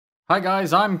Hi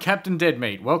guys, I'm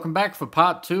CaptDeadmeat. Welcome back for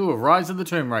part 2 of Rise of the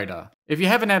Tomb Raider. If you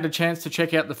haven't had a chance to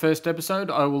check out the first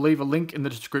episode, I will leave a link in the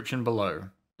description below.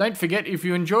 Don't forget, if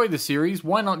you enjoy the series,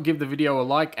 why not give the video a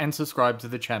like and subscribe to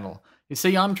the channel. You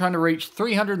see, I'm trying to reach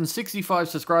 365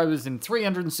 subscribers in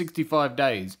 365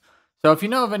 days, so if you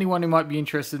know of anyone who might be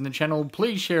interested in the channel,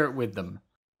 please share it with them.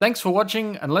 Thanks for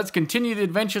watching, and let's continue the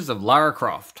adventures of Lara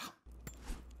Croft.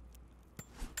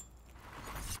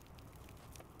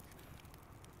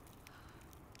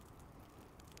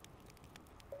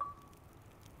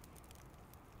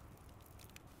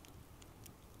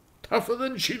 Tougher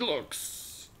than she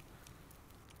looks.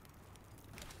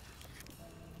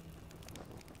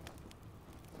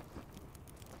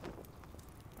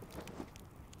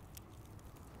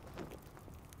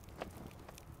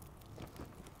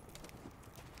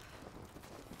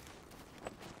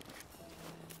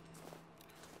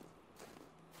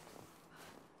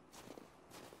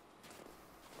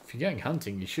 If you're going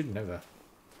hunting, you shouldn't have a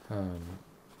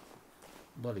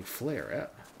bloody flare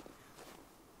out.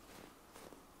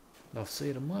 I'll see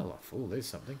it a mile off. Oh, there's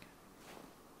something.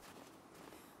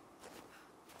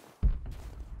 I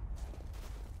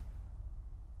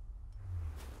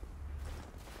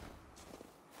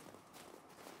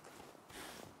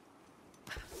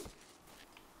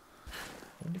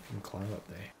wonder if you can climb up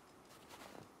there.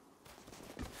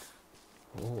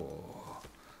 Oh,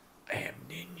 I am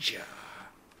ninja.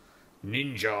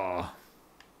 Ninja.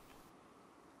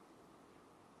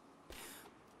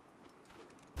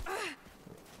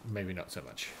 Maybe not so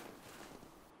much.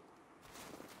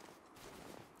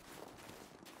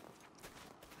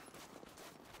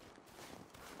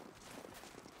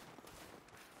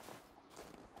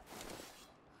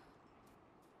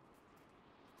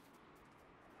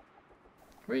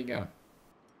 Where are you going?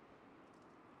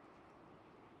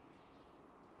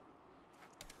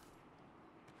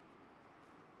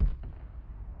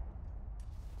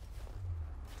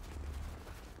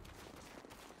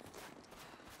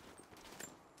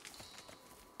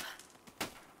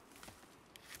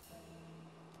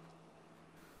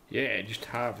 Yeah, just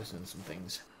harvesting some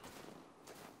things.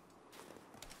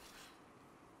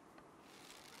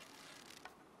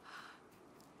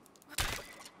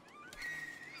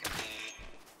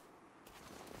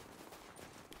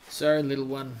 Sorry, little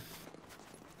one.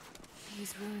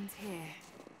 These ruins here.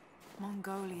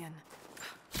 Mongolian.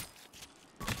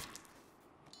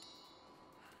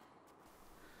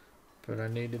 But I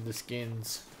needed the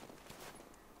skins.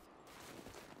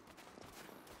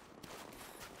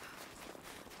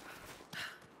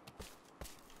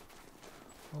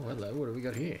 Oh, hello, what do we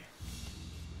got here?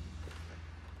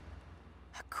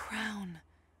 A crown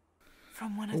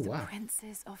from one of the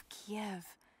princes of Kiev.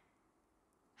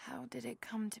 How did it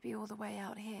come to be all the way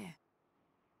out here?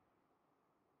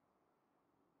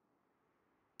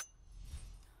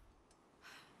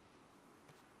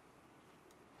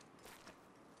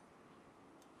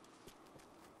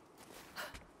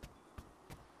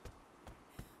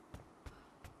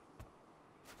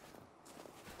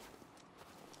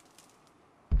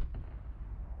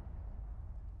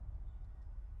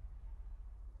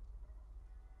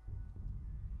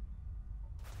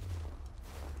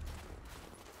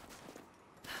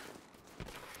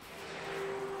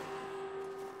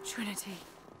 Trinity,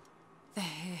 they're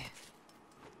here.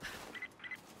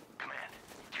 Command,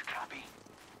 did you copy?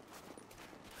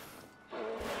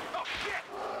 Oh shit!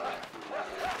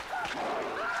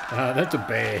 That's a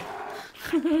bear.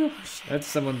 That's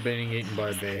someone being eaten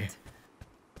by a bear.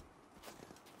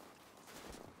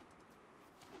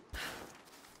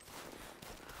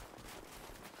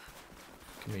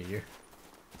 Come here, you.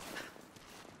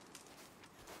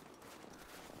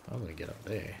 I'm gonna get up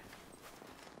there.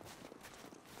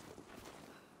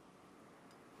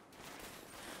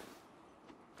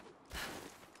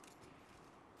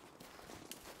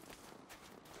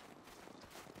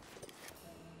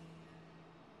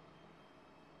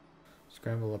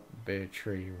 Scramble up a bare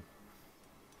tree.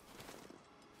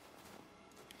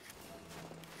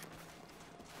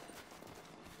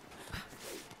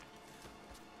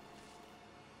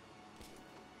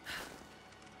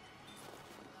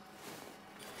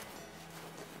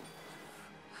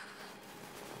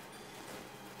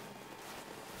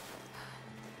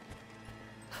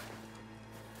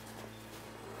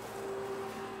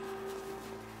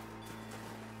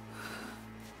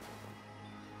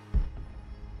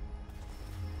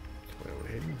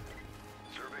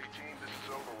 Survey team, this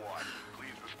is Overwatch.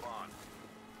 Please respond.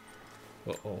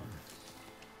 Uh-oh.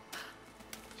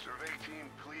 Survey team,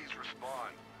 please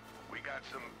respond. We got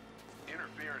some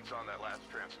interference on that last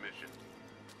transmission.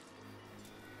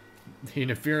 The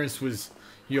interference was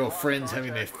your friends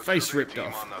having their face ripped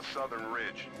off. On the southern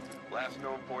ridge. Last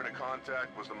known point of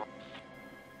contact was the...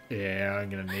 Yeah, I'm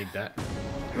gonna need that.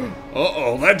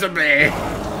 Uh-oh, that's a bear!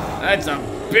 That's a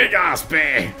big-ass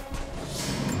bear!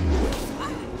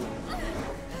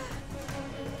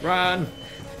 Run!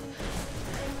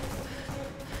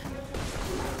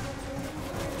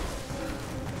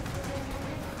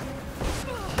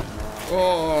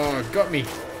 Oh, got me.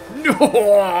 No!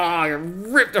 I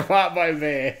got ripped apart by a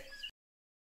bear.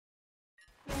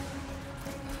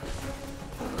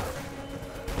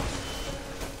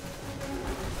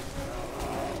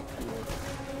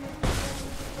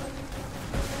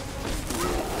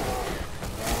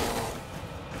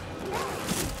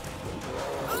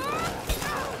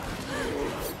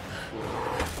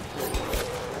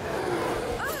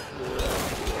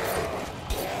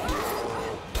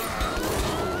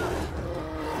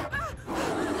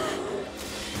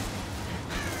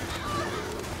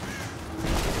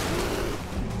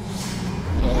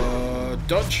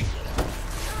 Dodge.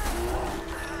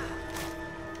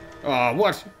 Oh,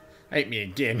 what? Ate me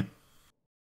again.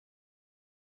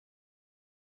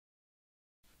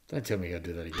 Don't tell me you gotta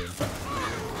do that again.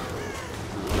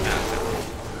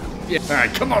 Yeah,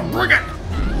 alright, come on, bring it!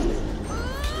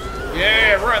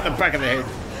 Yeah, right in the back of the head.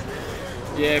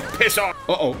 Yeah, piss off.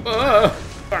 Uh-oh.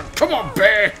 Come on,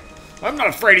 bear! I'm not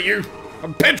afraid of you.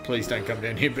 I'm bent. Please don't come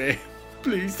down here, bear.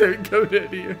 Please don't go down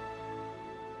here.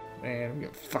 Man, I'm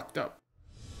getting fucked up.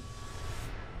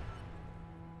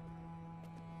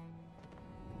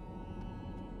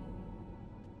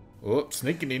 Oh,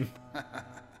 sneaking in.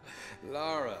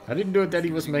 Lara. I didn't do it, Daddy,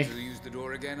 it was me. To use the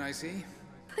door again, I see.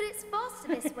 But it's faster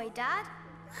this way, Dad.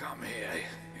 Come here,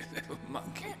 you little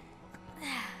monkey.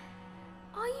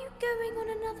 Are you going on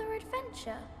another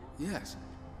adventure? Yes.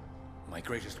 My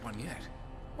greatest one yet.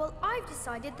 Well, I've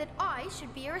decided that I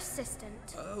should be your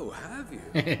assistant. Oh, have you?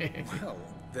 Well,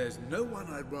 there's no one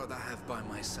I'd rather have by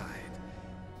my side.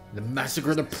 The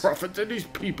massacre of the prophets and his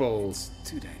people. It's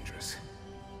too dangerous.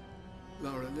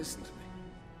 Lara, listen to me.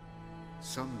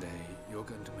 Someday, you're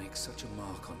going to make such a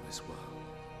mark on this world.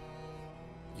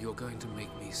 You're going to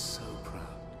make me so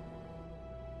proud.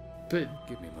 But,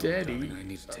 Give me a moment, Daddy, darling. I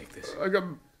need to take this. I got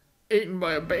eaten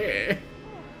by a bear.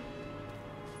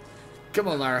 Come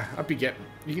on, Lara, up you get.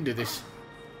 You can do this.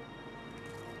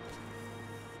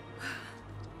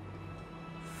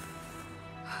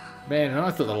 Man, I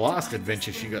thought the last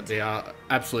adventure she got the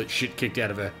absolute shit kicked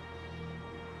out of her.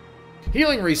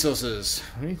 Healing resources.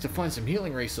 We need to find some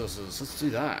healing resources. Let's do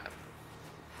that.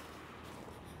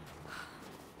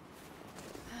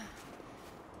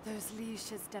 Those leaves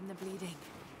should stem the bleeding.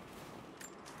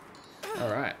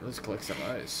 Alright, let's collect some of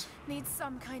those. Need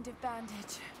some kind of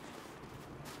bandage.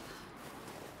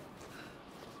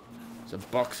 There's a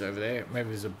box over there. Maybe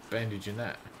there's a bandage in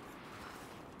that.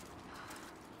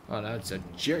 Oh no, it's a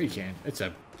jerry can. It's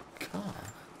a car.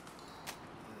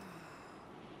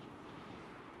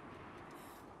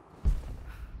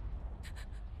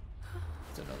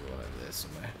 There's another one over there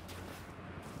somewhere.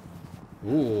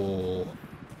 Ooh.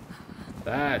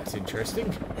 That's interesting.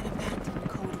 An abandoned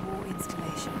Cold War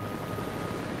installation.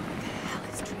 What the hell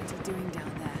is Trinity doing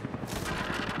down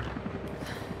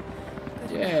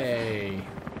there? Yay.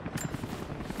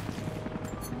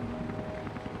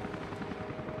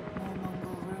 More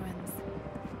Mongol ruins.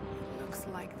 Looks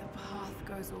like the path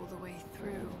goes all the way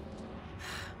through.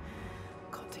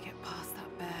 Got to get past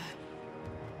that bear.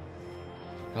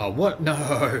 Oh, what?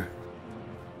 No.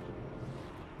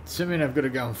 Assuming I've got to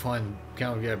go and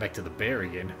go back to the bear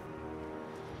again.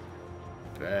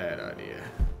 Bad idea.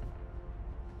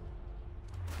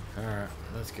 Alright,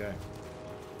 let's go.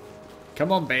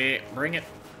 Come on, bear. Bring it.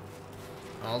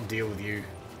 I'll deal with you.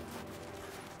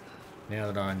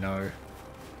 Now that I know.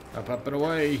 Up, up, and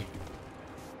away.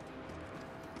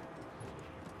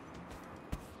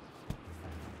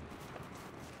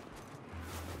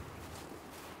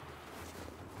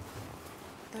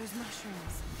 Those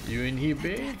mushrooms. You in here,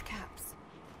 They're bear? death caps.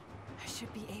 I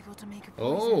should be able to make a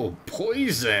poison. Oh,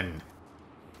 poison.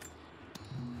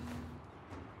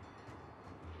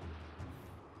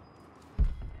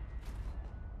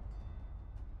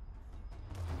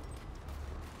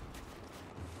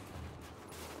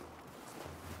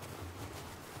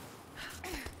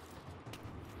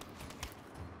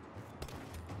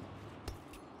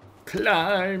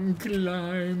 Climb,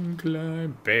 climb,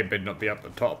 climb. Bear better not be up the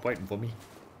top waiting for me.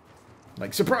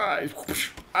 Like, surprise! Whoosh.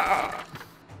 Ah!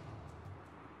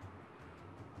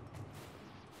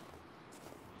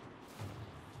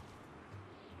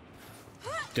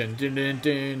 Dun, dun, dun,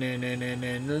 dun, dun, dun, dun,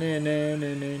 dun, dun, dun,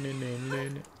 dun, dun,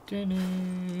 dun, dun,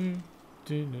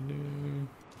 dun, dun, dun.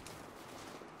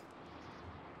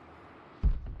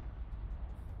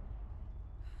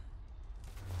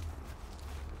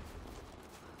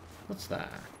 What's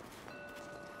that?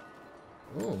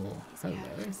 Oh, These hello.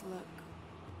 characters look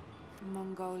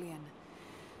Mongolian,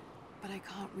 but I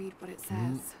can't read what it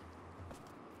says.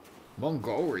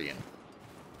 Mongolian.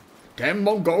 Damn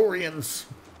Mongolians!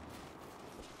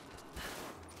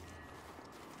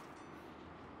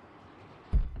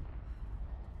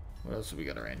 What else have we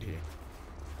got around here?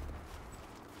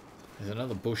 There's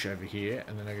another bush over here,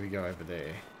 and then I'm going to go over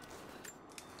there.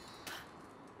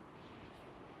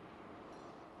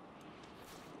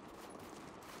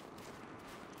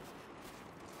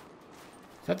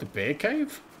 Is that the bear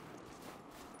cave?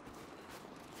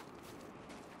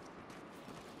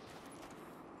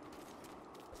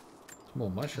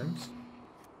 More mushrooms.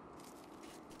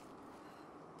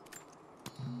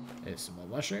 There's some more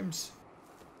mushrooms.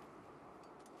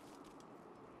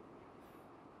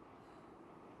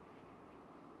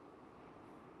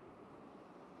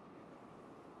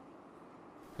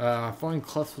 Find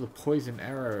cloth for the poison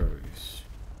arrows.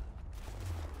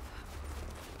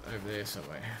 Over there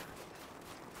somewhere.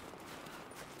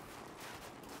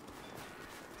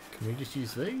 Can we just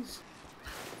use these?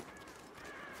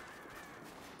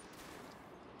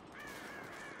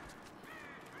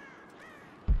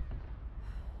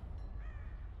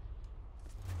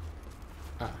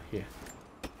 Ah, here.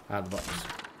 The box.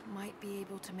 Might be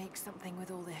able to make something with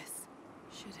all this.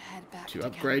 Should head back To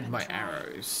camp upgrade and my try.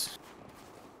 arrows.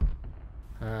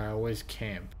 Where's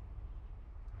camp?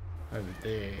 Over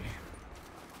there.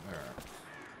 Alright.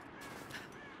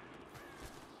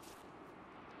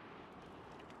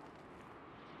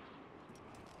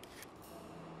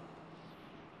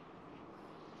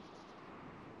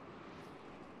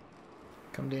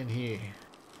 Come down here.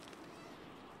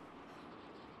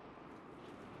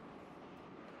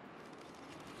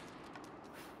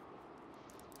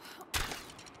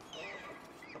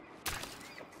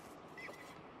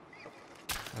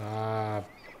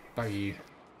 Buggy.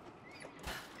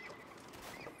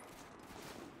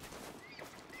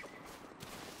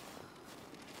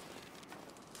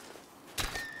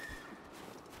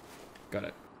 Got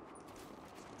it.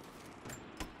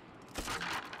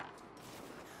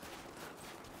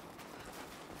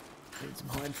 Need some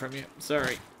hide from you.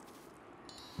 Sorry.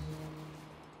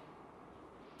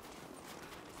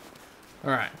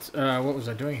 Alright, what was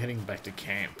I doing? Heading back to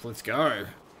camp. Let's go.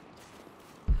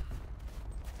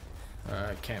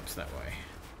 Camp's that way.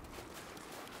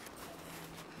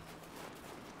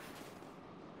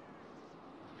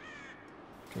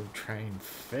 Go train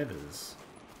feathers.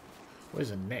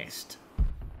 Where's a nest?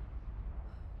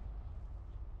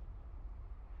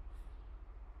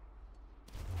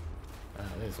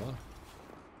 There's one.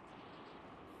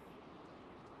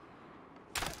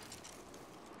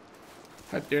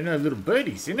 Hope there are no little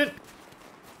birdies in it.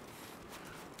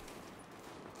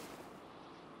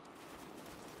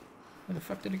 Where the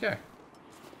fuck did it go?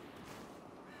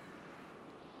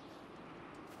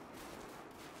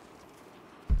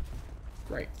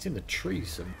 Great, it's in the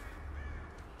trees.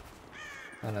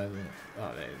 Oh no,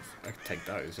 oh there's, I can take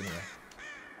those anyway.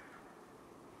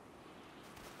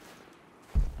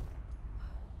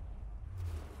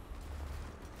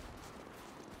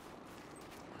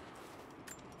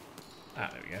 Ah,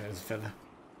 there we go, there's a feather.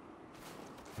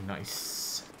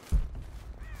 Nice.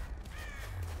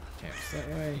 Camp's that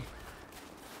way.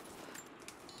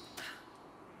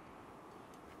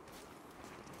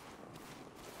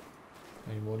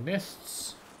 Any more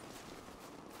nests?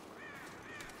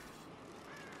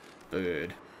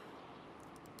 Bird.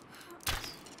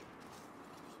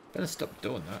 Better stop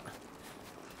doing that.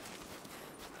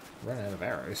 Run out of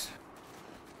arrows.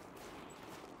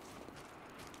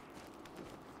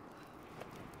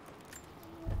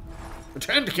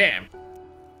 Return to camp.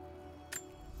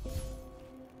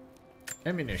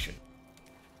 Ammunition.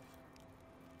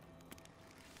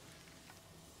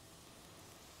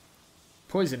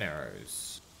 Poison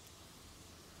arrows.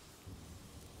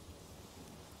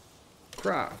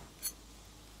 Craft.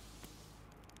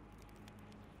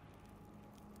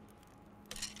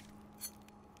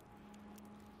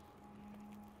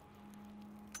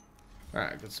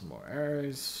 Alright, got some more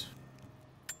arrows.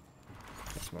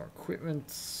 Got some more equipment.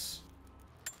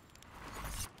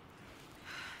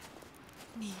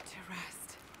 Need to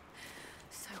rest.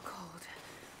 So cold.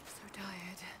 So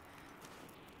tired.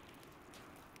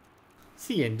 It's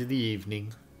the end of the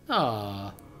evening.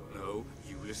 Ah. No,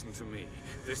 you listen to me.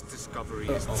 This discovery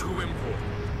is too important.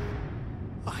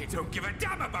 I don't give a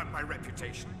damn about my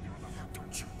reputation.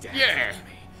 Don't you dare threaten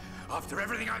me. After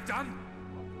everything I've done?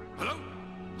 Hello?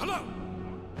 Hello?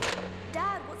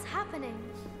 Dad, what's happening?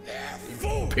 They're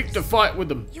fools! Picked a fight with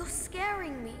them. You're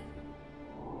scaring me.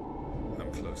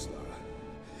 I'm close, Lara.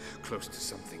 close to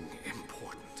something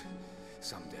important.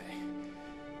 Someday,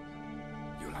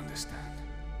 you'll understand.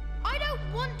 I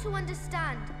don't want to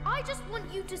understand. I just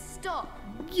want you to stop.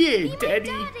 Yeah, Be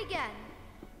Daddy. my dad again.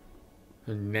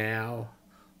 And now,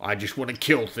 I just want to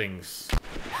kill things.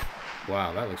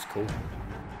 Wow, that looks cool.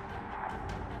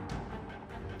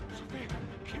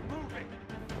 Keep moving.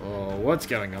 Oh, what's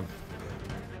going on?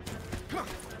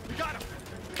 We got him.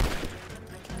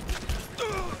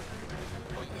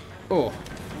 Oh.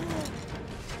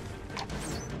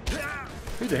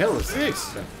 Who the hell is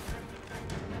this?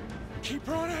 Keep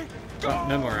running. Oh,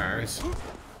 no more arrows.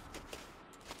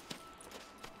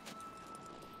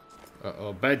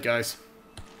 Uh-oh, bad guys.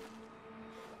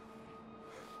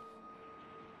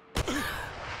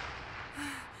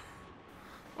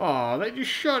 Oh, they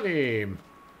just shot him.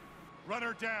 Run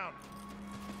her down.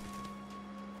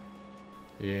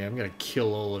 Yeah, I'm gonna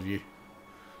kill all of you.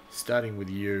 Starting with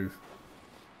you.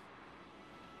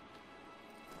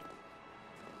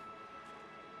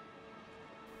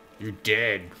 You're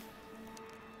dead.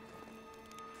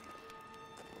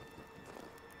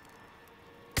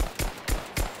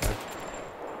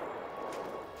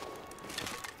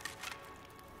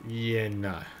 Yeah,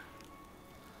 no.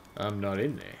 I'm not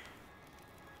in there.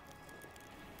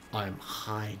 I'm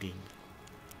hiding.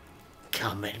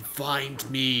 Come and find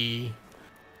me.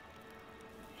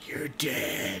 You're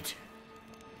dead.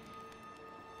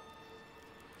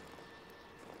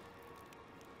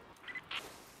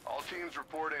 All teams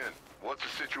report in. What's the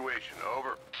situation?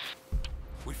 Over.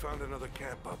 We found another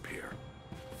camp up here.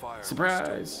 Fire.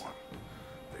 Surprise.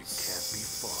 They can't be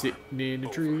far. Sitting in a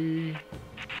tree.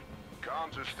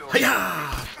 Comms are still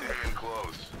Hiya! Stay in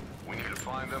close. We need to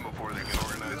find them before they can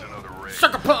organize another raid.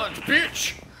 Sucker punch,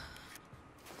 bitch!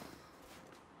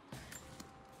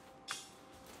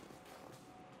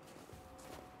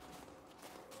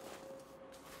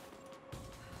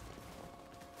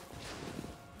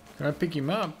 Can I pick him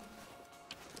up?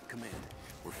 Command,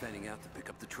 we're fanning out to pick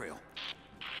up the trail.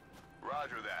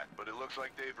 Roger that, but it looks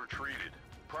like they've retreated.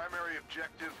 Primary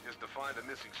objective is to find a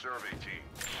missing survey team.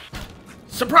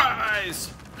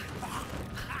 Surprise!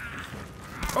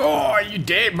 Oh, you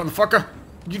dead, motherfucker!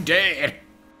 You dead!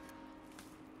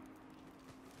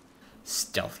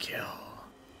 Stealth kill.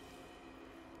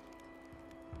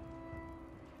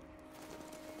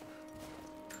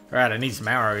 Alright, I need some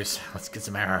arrows. Let's get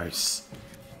some arrows.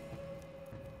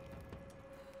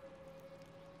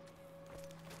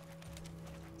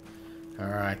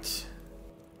 Alright.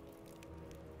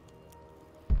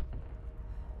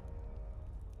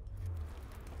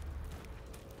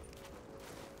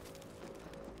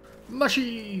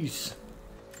 Mushies!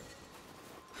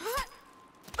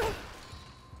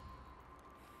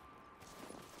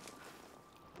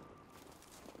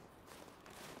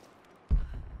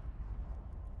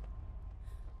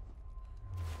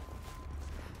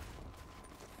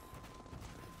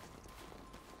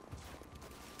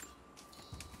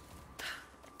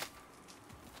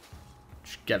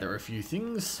 Just gather a few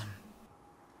things.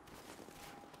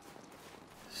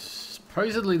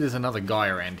 Supposedly there's another guy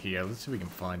around here. Let's see if we can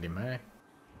find him, eh?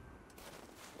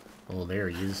 Oh, there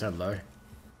he is. Hello.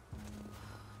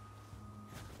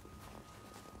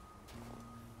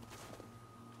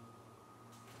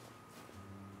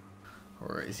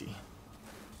 Where is he?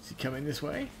 Is he coming this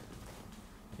way?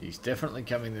 He's definitely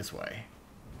coming this way.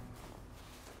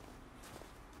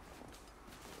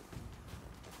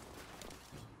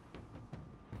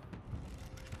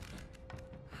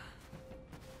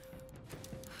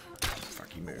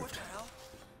 Fuck, he moved.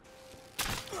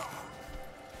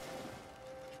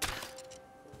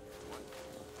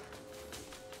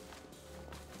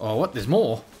 Oh, what? There's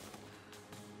more?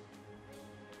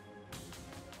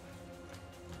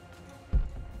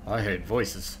 I heard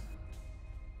voices.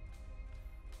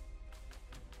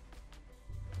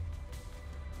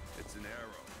 It's an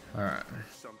arrow. Alright.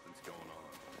 Something's going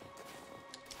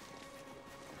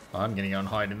on. I'm gonna go and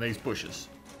hide in these bushes.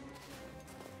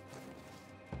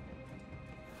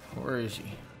 Where is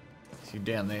he? Is he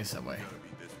down there somewhere? Gotta be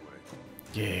this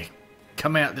way. Yeah.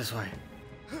 Come out this way.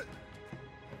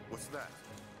 What's that?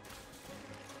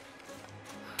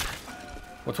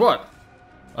 What's what?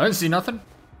 I don't see nothing.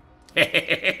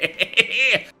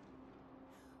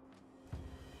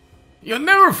 You'll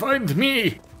never find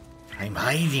me. I'm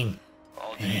hiding.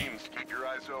 All teams, keep your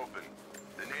eyes open.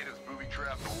 The natives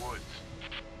booby-trap the woods.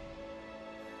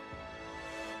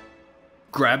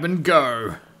 Grab and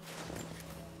go.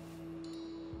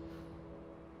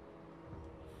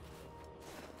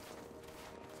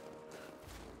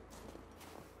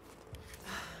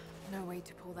 No way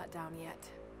to pull that down yet.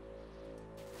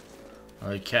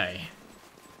 Okay.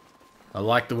 I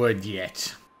like the word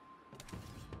yet.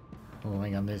 Oh,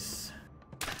 hang on this.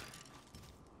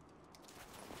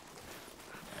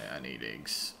 I need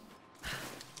eggs.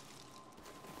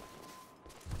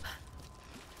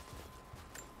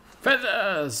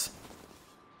 Feathers!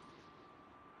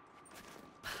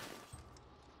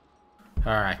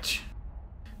 Alright.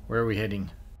 Where are we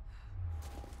heading?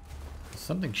 There's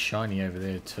something shiny over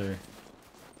there too.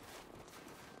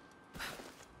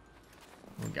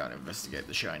 We'll go and investigate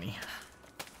the shiny.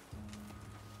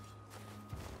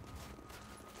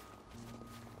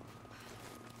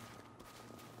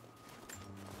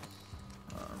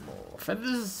 More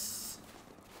feathers.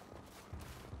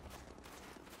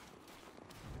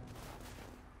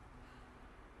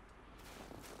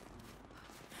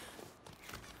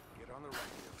 Get on the radio,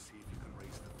 see if you can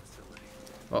raise the facility.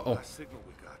 Uh-oh. Last signal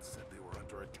we got said they were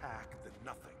under attack, then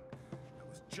nothing. It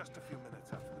was just a few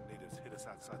minutes after the natives hit us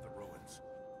outside the ruins.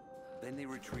 Then they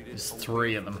retreated. There's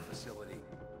 3 of from them. the facility.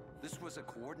 This was a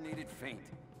coordinated feint.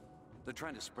 They're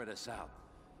trying to spread us out.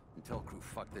 Until crew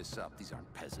fuck this up. These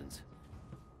aren't peasants.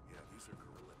 Yeah, these are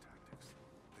guerrilla tactics.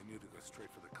 They knew to go straight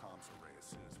for the comms array as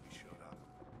soon as we showed up.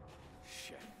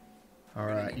 Shit.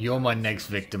 Alright, you're my next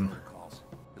victim. Calls.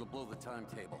 It'll blow the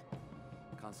timetable.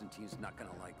 Constantine's not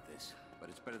gonna like this, but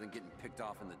it's better than getting picked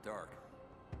off in the dark.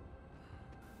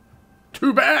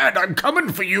 Too bad, I'm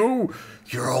coming for you!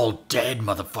 You're all dead,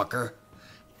 motherfucker.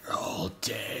 You're all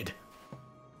dead.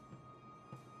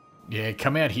 Yeah,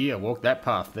 come out here, walk that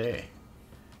path there.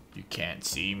 You can't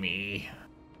see me.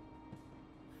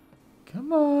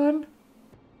 Come on.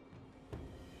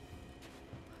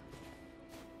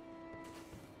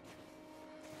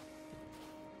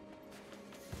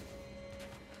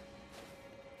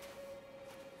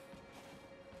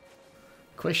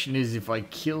 Question is, if I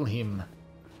kill him,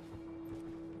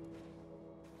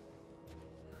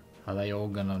 are they all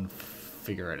gonna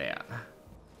figure it out?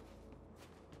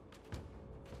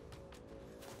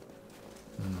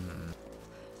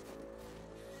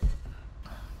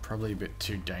 Probably a bit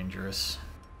too dangerous.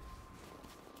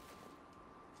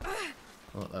 Oh,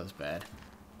 that was bad.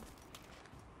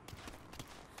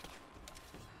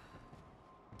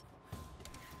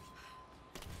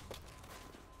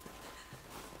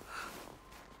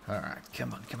 Alright,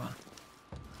 come on, come on.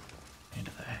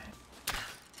 Into there.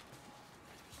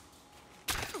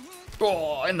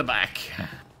 Oh, in the back.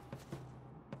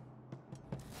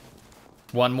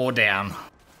 1 more down.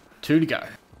 2 to go.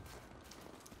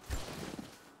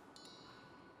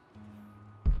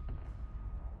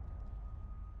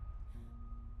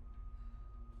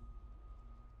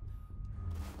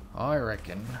 I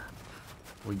reckon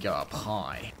we go up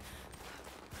high.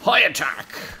 High attack!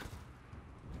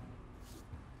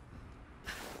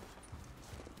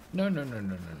 No, no, no,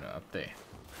 no, no, no, up there.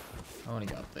 I want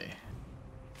to go up there.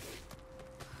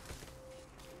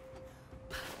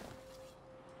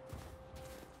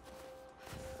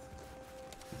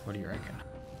 What do you reckon?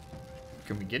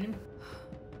 Can we get him?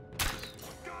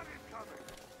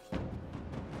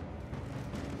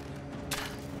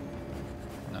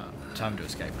 No, time to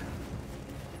escape.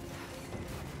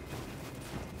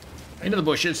 Into the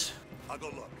bushes. I'll go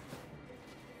look.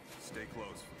 Stay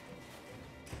close.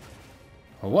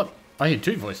 Oh, what? I hear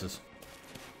 2 voices.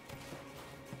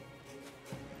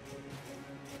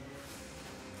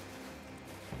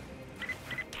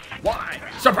 Why?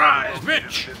 Surprise,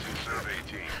 bitch! Missing survey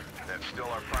team. That's still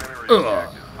our primary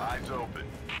objective. Eyes open.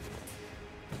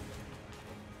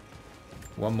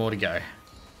 1 more to go.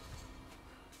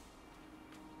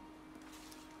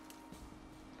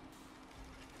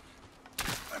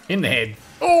 In the head.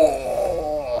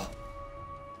 Oh!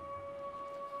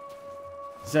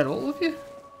 Is that all of you?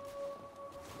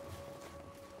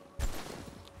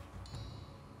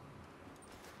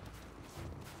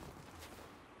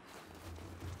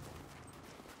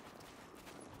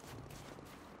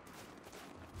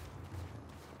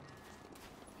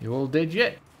 You all dead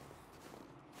yet?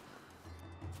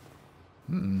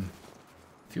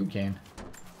 Fuel can.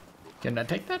 Can I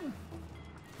take that?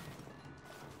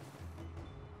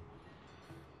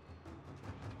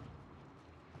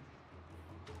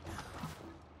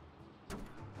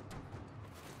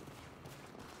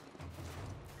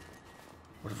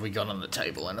 What have we got on the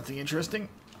table? Anything interesting?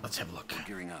 Let's have a look. We're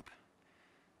gearing up.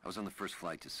 I was on the first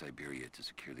flight to Siberia to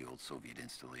secure the old Soviet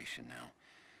installation now.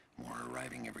 More are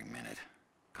arriving every minute.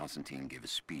 Constantine gave a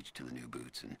speech to the new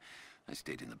boots, and I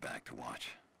stayed in the back to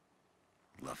watch.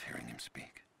 Love hearing him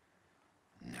speak.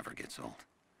 Never gets old.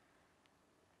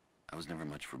 I was never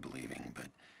much for believing, but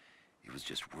it was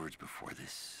just words before.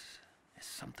 This is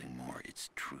something more. It's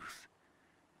truth.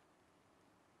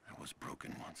 I was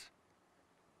broken once.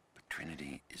 But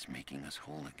Trinity is making us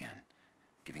whole again.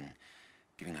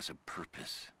 Giving us a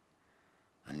purpose.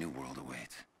 A new world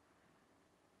awaits.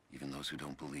 Even those who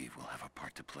don't believe will have a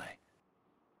part to play.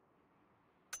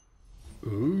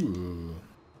 Ooh.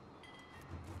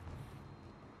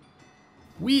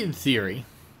 Weird theory.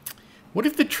 What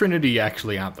if the Trinity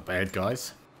actually aren't the bad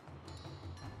guys?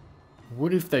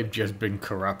 What if they've just been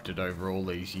corrupted over all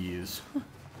these years?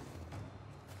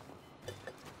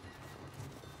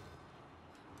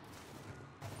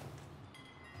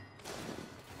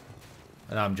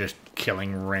 And I'm just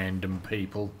killing random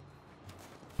people.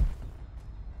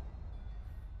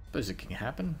 Suppose it can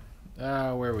happen.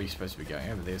 Where are we supposed to be going?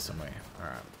 Over there somewhere.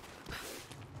 Alright.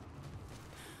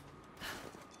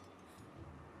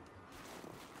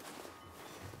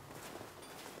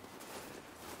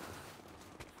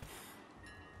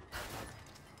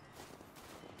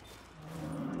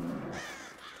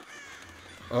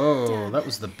 Oh, that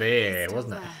was the bear,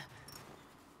 wasn't it?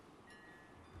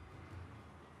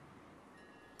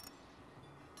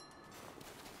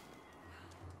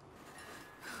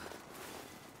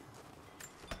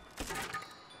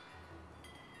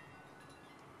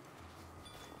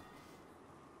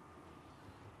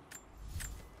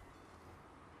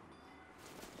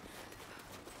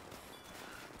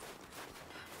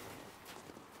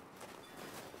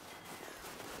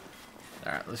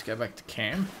 Alright, let's go back to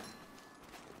camp.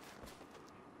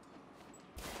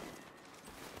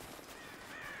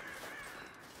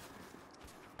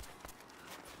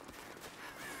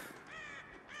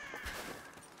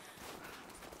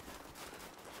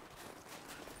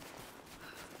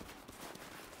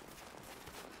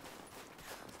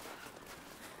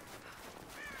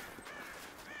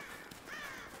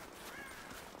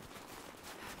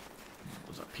 What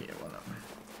was up here? One of them.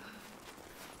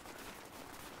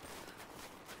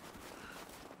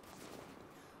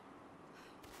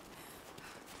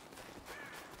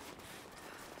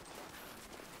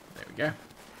 There we go.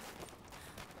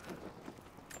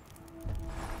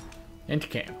 Into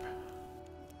camp.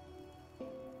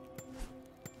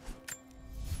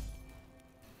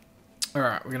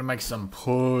 Alright, we're gonna make some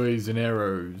poison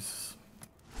arrows.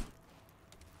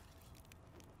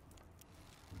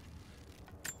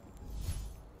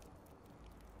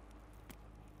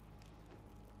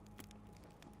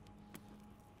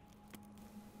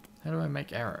 How do I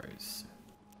make arrows?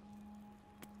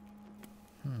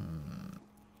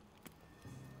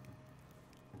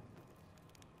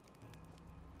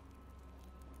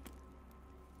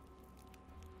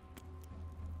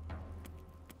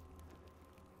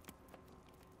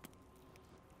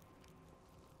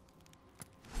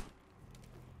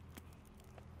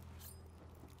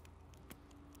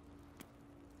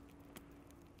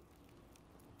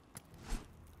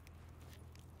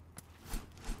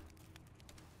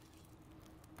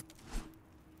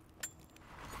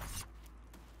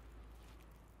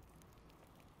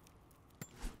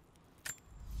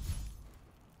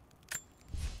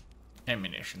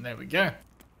 Ammunition, there we go.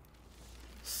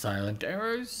 Silent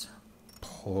arrows.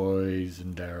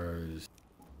 Poisoned arrows.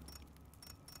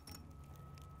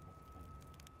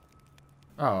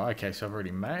 Oh, okay, so I've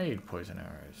already made poison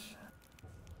arrows.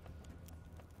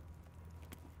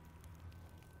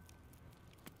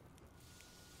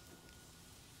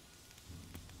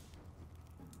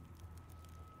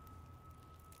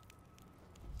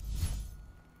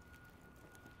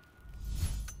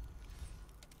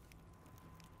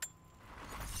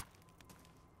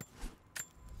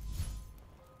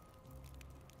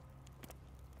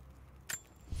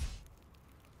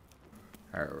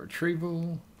 Arrow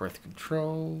retrieval, breath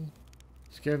control,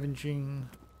 scavenging,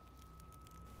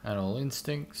 animal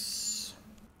instincts.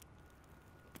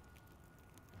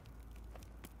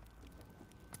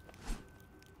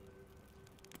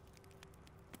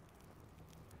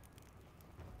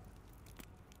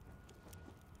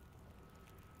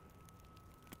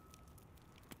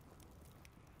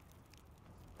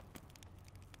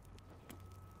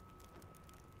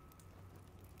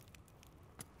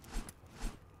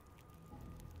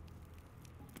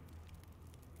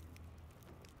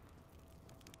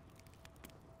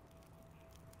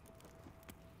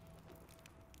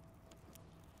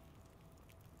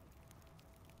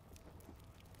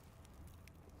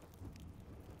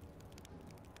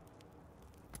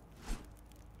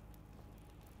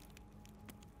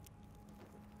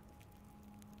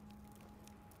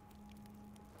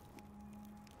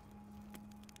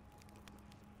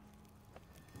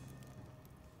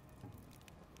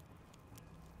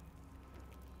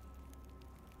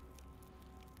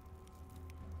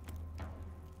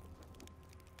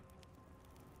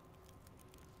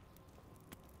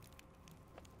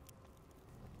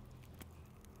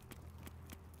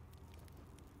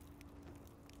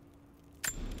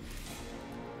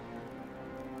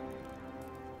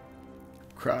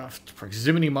 Craft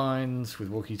proximity mines with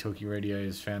walkie-talkie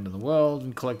radios found in the world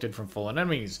and collected from fallen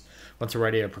enemies. Once a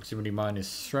radio proximity mine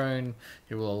is thrown,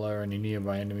 it will alert any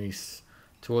nearby enemies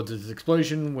towards its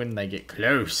explosion when they get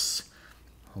close.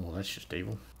 Oh, that's just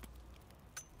evil.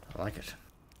 I like it.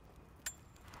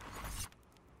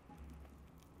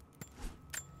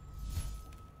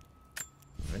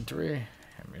 Inventory,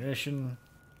 ammunition.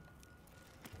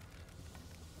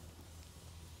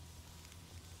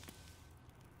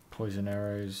 Poison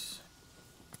arrows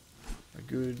are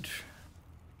good.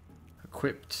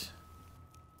 Equipped.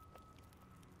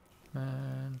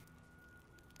 Man.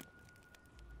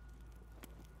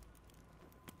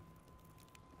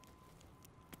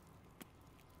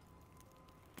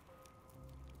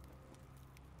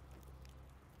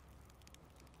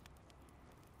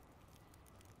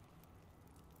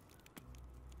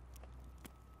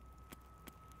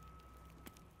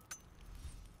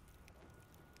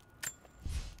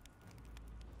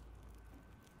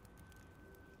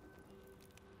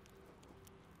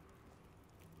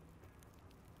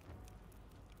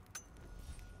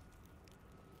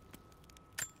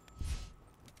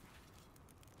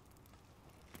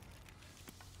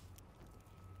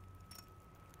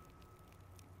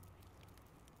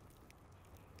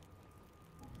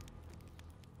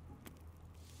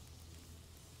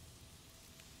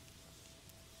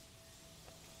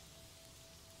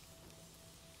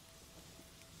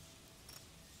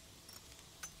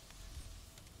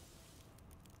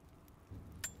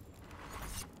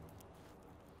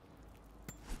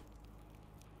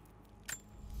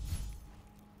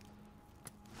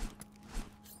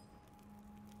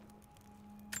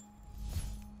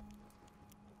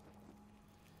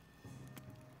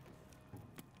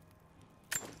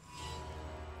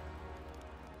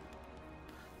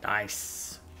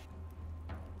 Nice.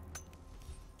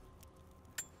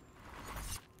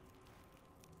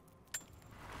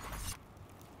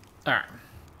 All right.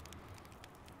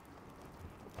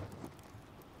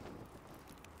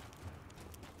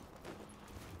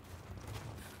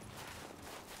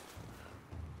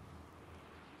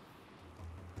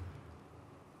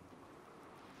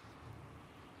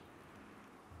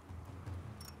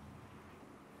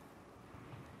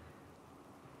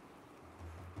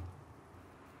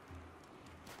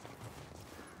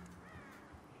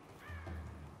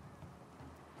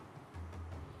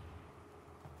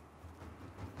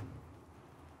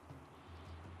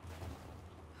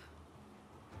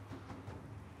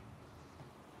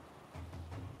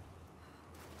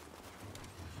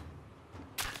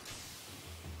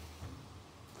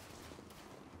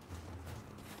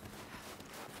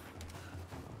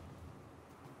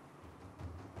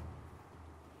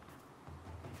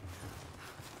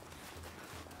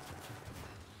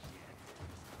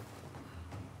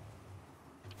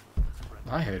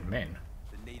 I heard men.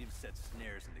 The natives set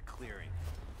snares in the clearing.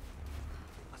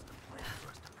 Must have planned for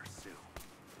us to pursue.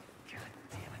 God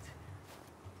damn it.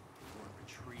 We weren't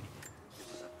retreating. It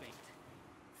was a feint.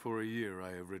 For a year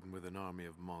I have ridden with an army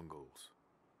of Mongols,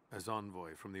 as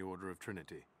envoy from the Order of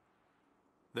Trinity.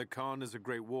 Their Khan is a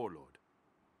great warlord,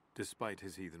 despite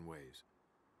his heathen ways.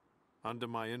 Under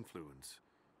my influence,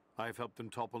 I have helped them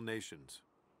topple nations,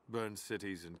 burn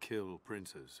cities and kill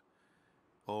princes,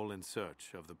 all in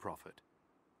search of the Prophet.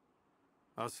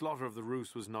 Our slaughter of the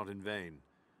Rus was not in vain,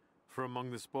 for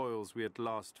among the spoils we at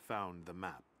last found the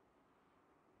map.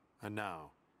 And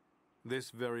now,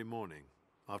 this very morning,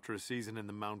 after a season in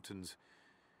the mountains,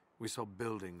 we saw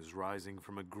buildings rising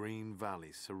from a green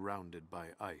valley surrounded by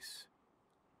ice.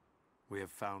 We have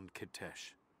found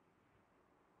Kitesh.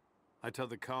 I tell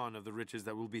the Khan of the riches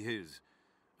that will be his,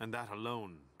 and that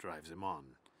alone drives him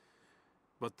on.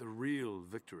 But the real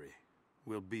victory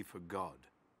will be for God,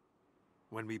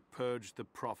 when we purge the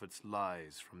Prophet's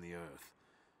lies from the earth,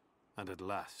 and at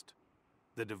last,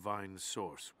 the divine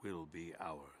source will be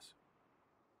ours.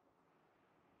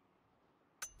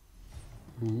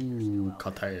 Ooh,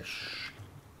 Kitesh.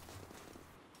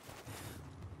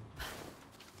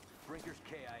 Brinker's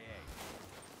KIA.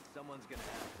 Someone's gonna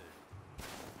have to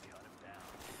cut him down.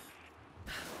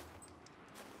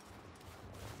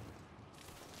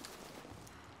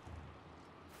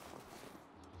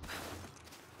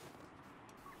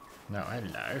 No,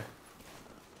 hello.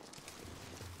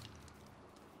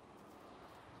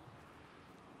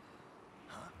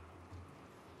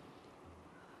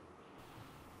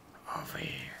 Over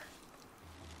here.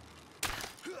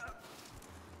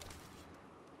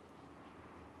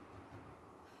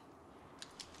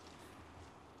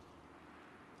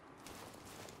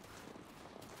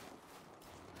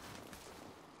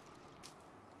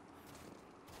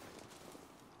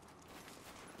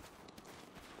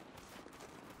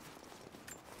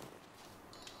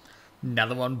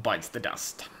 Another one bites the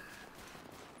dust.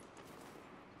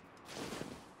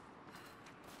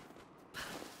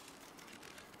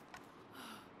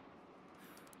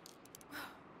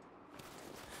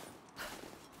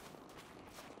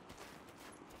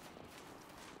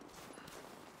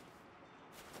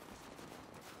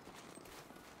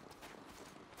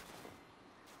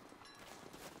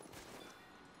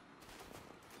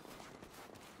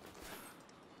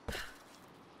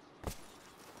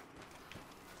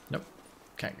 Nope,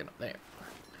 can't get up there.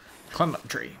 Climb up the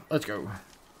tree. Let's go.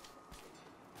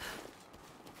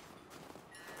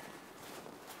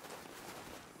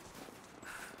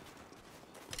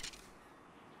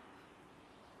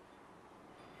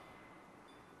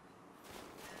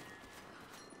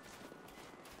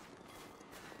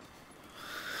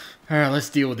 Alright, let's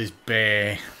deal with this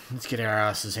bear. Let's get our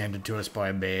asses handed to us by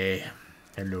a bear.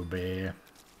 Hello, bear.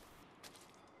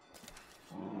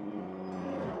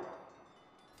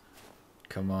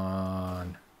 Come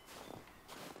on.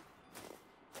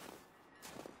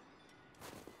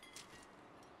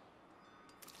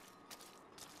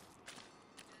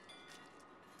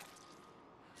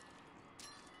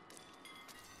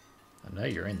 I know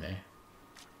you're in there.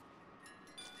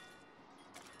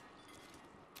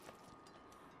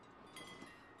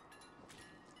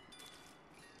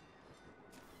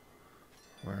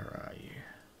 Where are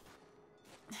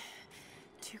you?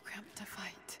 Too cramped to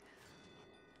fight.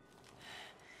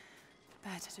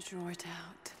 Better to draw it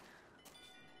out.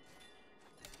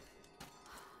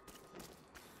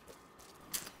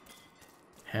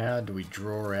 How do we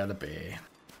draw out a bear?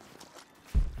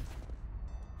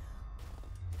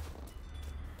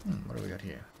 What do we got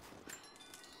here?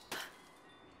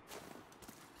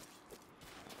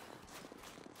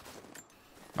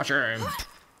 Mushroom!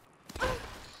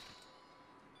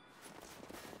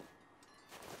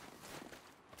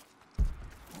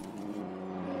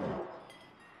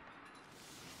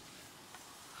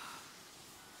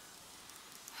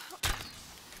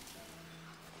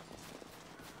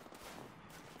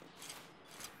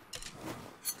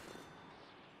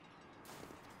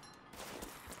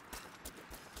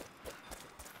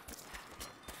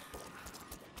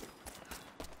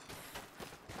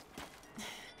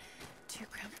 Too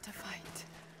cramped to fight.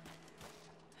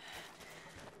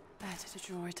 Better to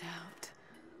draw it out.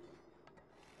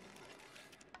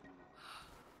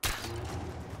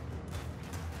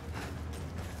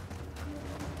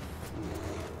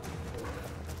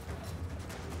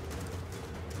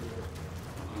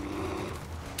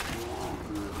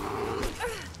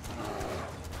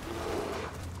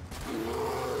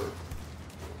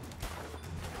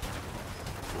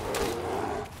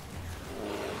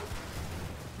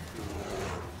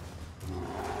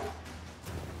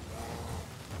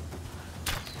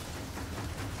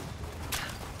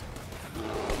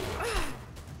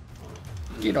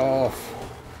 Get off.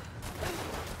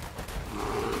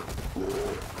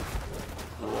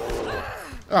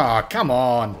 Oh, come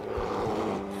on.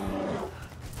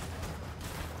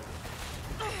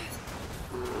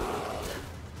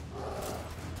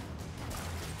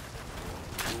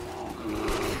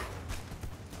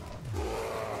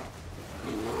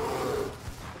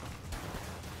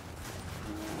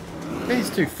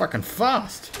 He's too fucking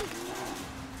fast.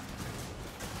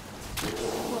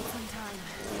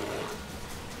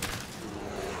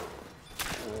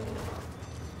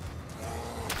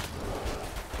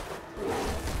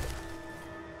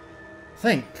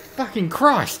 Thank fucking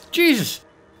Christ. Jesus.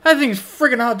 That thing's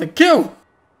friggin' hard to kill.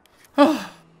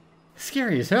 Oh,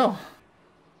 scary as hell.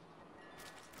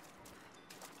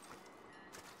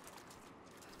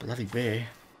 Bloody bear.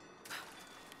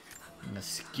 I'm gonna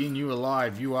skin you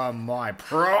alive. You are my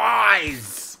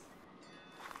prize.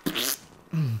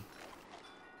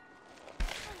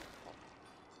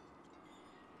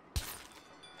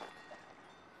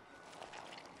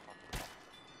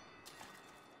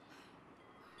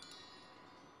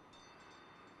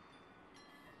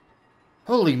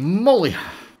 Holy moly!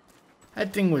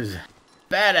 That thing was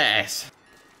badass.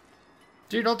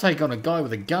 Dude, I'll take on a guy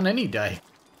with a gun any day.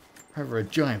 Over a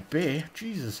giant bear.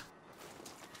 Jesus.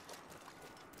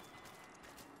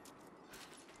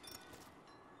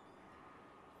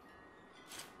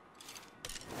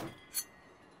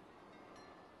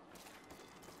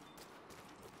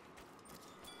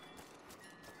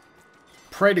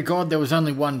 Pray to God there was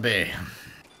only one bear.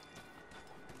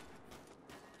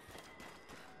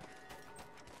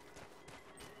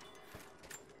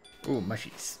 Ooh,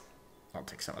 mushies. I'll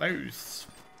take some of those.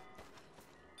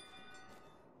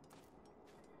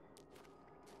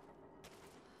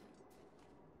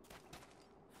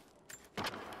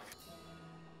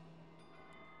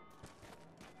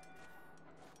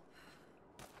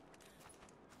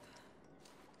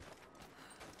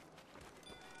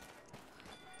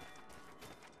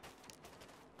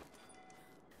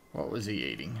 was he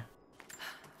eating?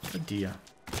 A deer.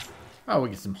 Oh, we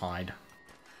get some hide.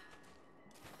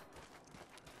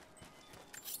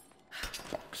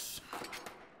 Box.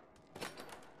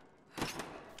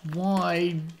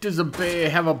 Why does a bear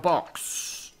have a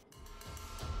box?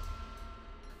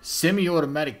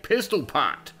 Semi-automatic pistol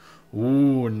part.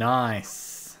 Ooh,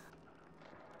 nice.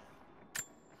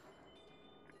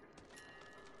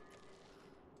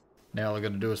 Now all I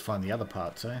gotta do is find the other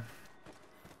parts, eh?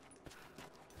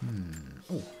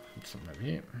 Oh, something over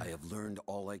here. I have learned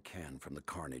all I can from the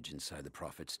carnage inside the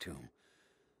Prophet's tomb.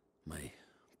 My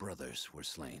brothers were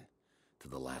slain, to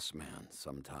the last man,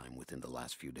 sometime within the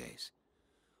last few days.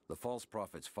 The false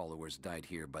Prophet's followers died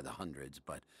here by the hundreds,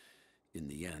 but in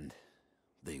the end,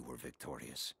 they were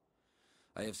victorious.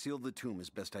 I have sealed the tomb as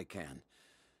best I can,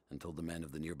 and told the men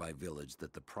of the nearby village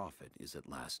that the Prophet is at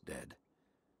last dead.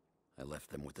 I left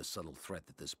them with a subtle threat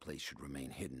that this place should remain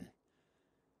hidden.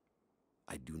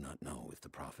 I do not know if the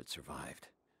Prophet survived,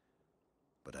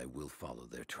 but I will follow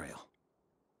their trail.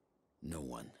 No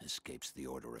one escapes the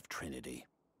Order of Trinity.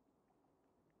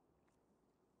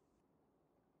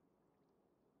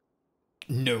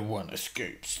 No one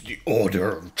escapes the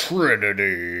Order of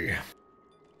Trinity.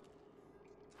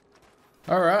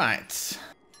 Alright.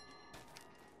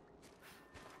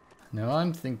 Now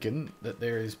I'm thinking that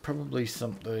there is probably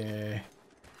something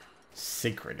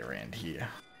secret around here.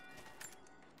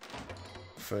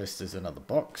 First there's another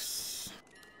box.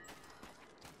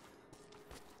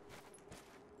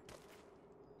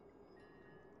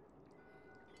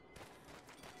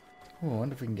 Oh, I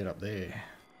wonder if we can get up there.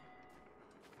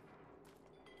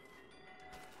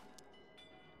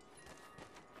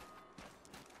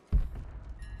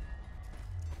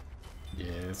 Yeah,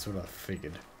 that's what I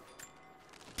figured.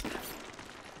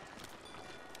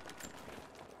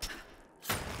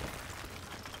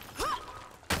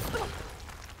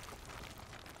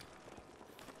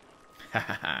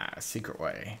 Secret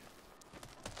way.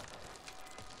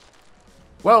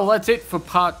 Well, that's it for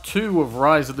part 2 of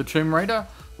Rise of the Tomb Raider.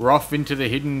 We're off into the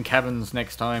hidden caverns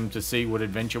next time to see what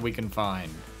adventure we can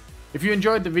find. If you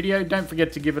enjoyed the video, don't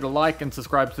forget to give it a like and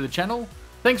subscribe to the channel.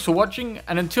 Thanks for watching,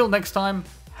 and until next time,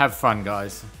 have fun,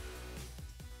 guys.